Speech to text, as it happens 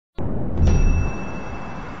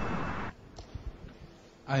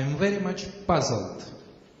I am very much puzzled.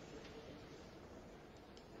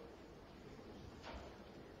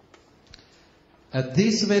 At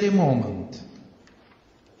this very moment,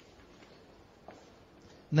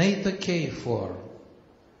 NATO KFOR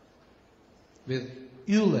with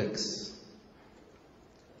ULEX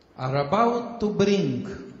are about to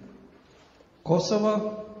bring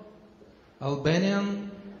Kosovo, Albanian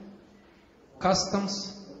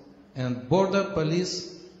customs and border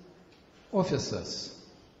police officers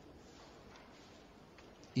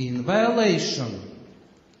in violation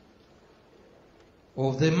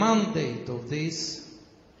of the mandate of these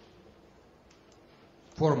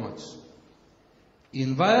formats,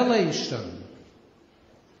 in violation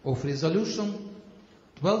of Resolution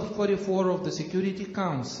 1244 of the Security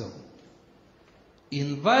Council,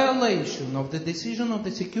 in violation of the decision of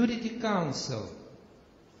the Security Council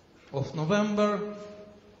of November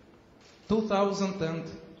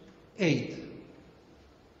 2008.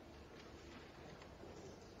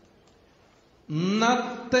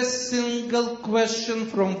 Not a single question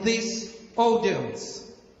from this audience.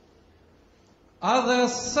 Are there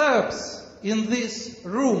Serbs in this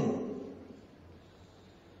room?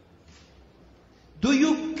 Do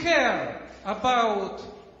you care about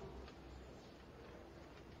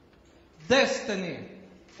destiny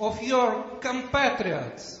of your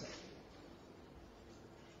compatriots?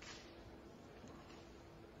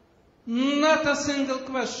 Not a single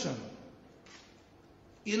question.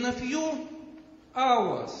 In a few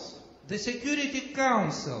hours, the Security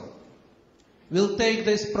Council will take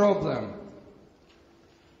this problem.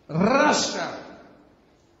 Russia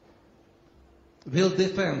will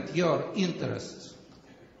defend your interests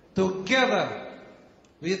together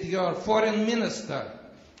with your foreign minister,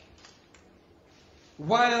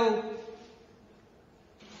 while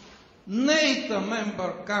NATO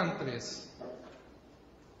member countries,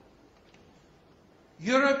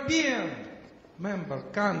 European member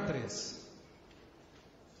countries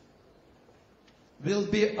will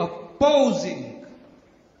be opposing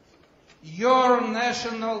your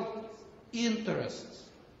national interests.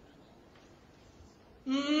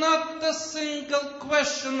 Not a single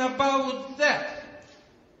question about that.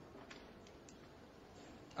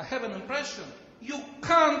 I have an impression you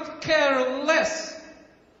can't care less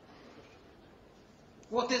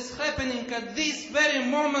what is happening at this very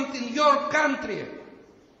moment in your country.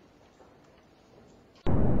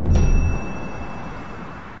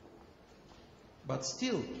 But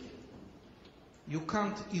still, you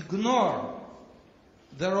can't ignore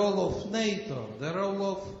the role of NATO, the role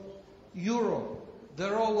of Europe,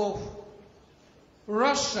 the role of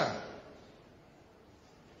Russia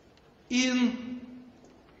in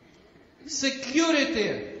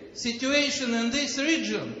security situation in this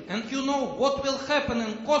region. And you know what will happen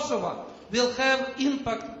in Kosovo will have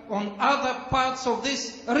impact on other parts of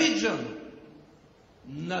this region.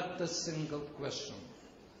 Not a single question.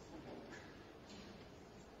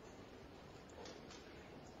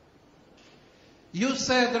 You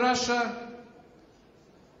said Russia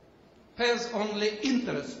has only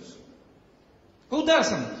interests. Who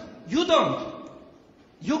doesn't? You don't.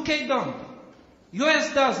 UK don't.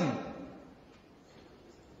 US doesn't.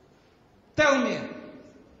 Tell me,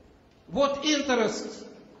 what interests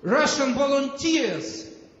Russian volunteers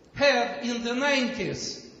had in the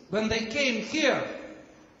 90s when they came here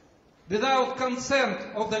without consent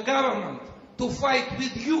of the government to fight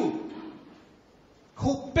with you,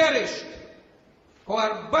 who perished, who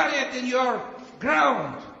are buried in your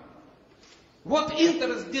ground? What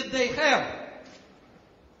interest did they have?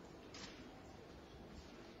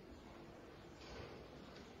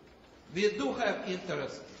 We do have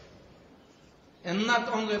interest, and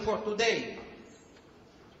not only for today.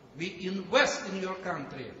 We invest in your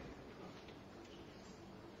country.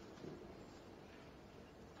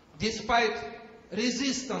 Despite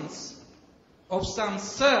resistance of some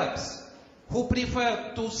Serbs who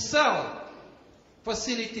prefer to sell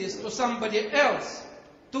facilities to somebody else,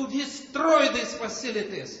 to destroy these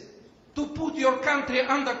facilities, to put your country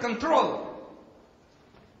under control.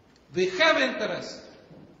 We have interest.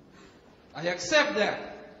 I accept that.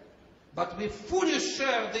 But we fully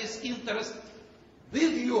share this interest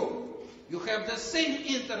with you. You have the same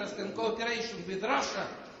interest in cooperation with Russia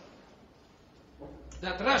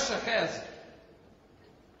that Russia has.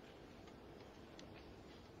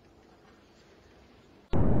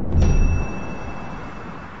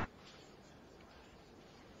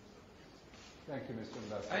 Thank you, Mr.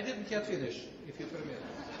 Ambassador. I didn't yet finish, if you permit.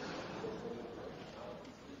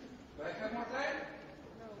 Do I have more time?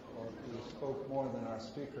 You spoke more than our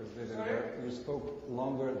speakers did. Sorry? You spoke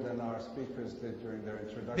longer than our speakers did during their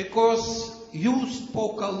introduction. Because you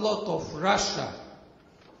spoke a lot of Russia.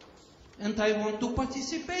 And I want to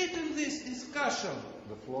participate in this discussion.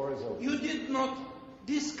 The floor is open. You did not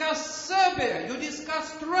discuss Serbia, you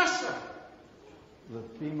discussed Russia. The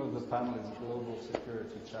theme of the panel is global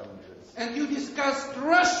security challenges. And you discussed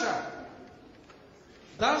Russia.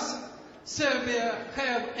 Does Serbia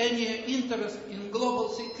have any interest in global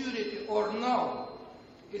security or no?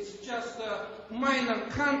 It's just a minor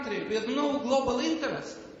country with no global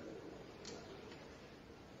interest.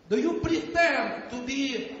 Do you pretend to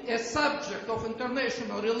be a subject of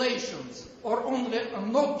international relations or only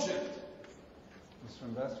an object? Mr.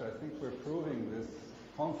 Ambassador, I think we're proving this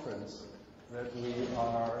conference that we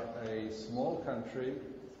are a small country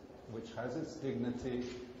which has its dignity,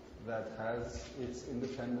 that has its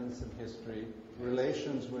independence and history,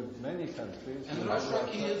 relations with many countries. And Russia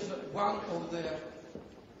is one of the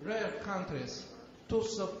rare countries to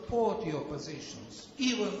support your positions,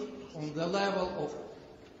 even on the level of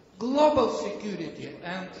global security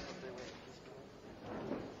and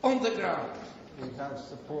on the ground. We have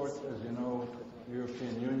support, as you know,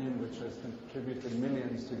 European Union, which has contributed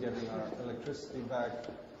millions to getting our electricity back,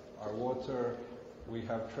 our water. We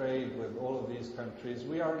have trade with all of these countries.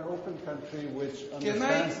 We are an open country which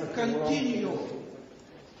understands that the world... Can I continue?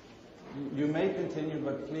 You may continue,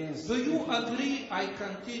 but please... Do you agree I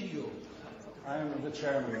continue? I am the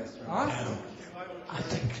chairman, Mr. Huh? No, I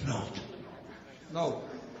think not. No.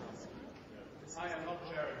 I am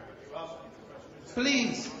not chairing, but you asked me the question.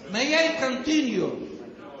 Please, may I continue?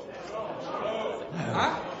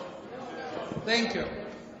 Huh? Thank you.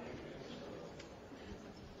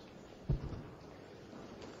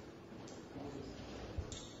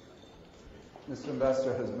 Mr.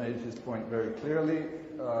 Ambassador has made his point very clearly.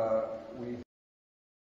 We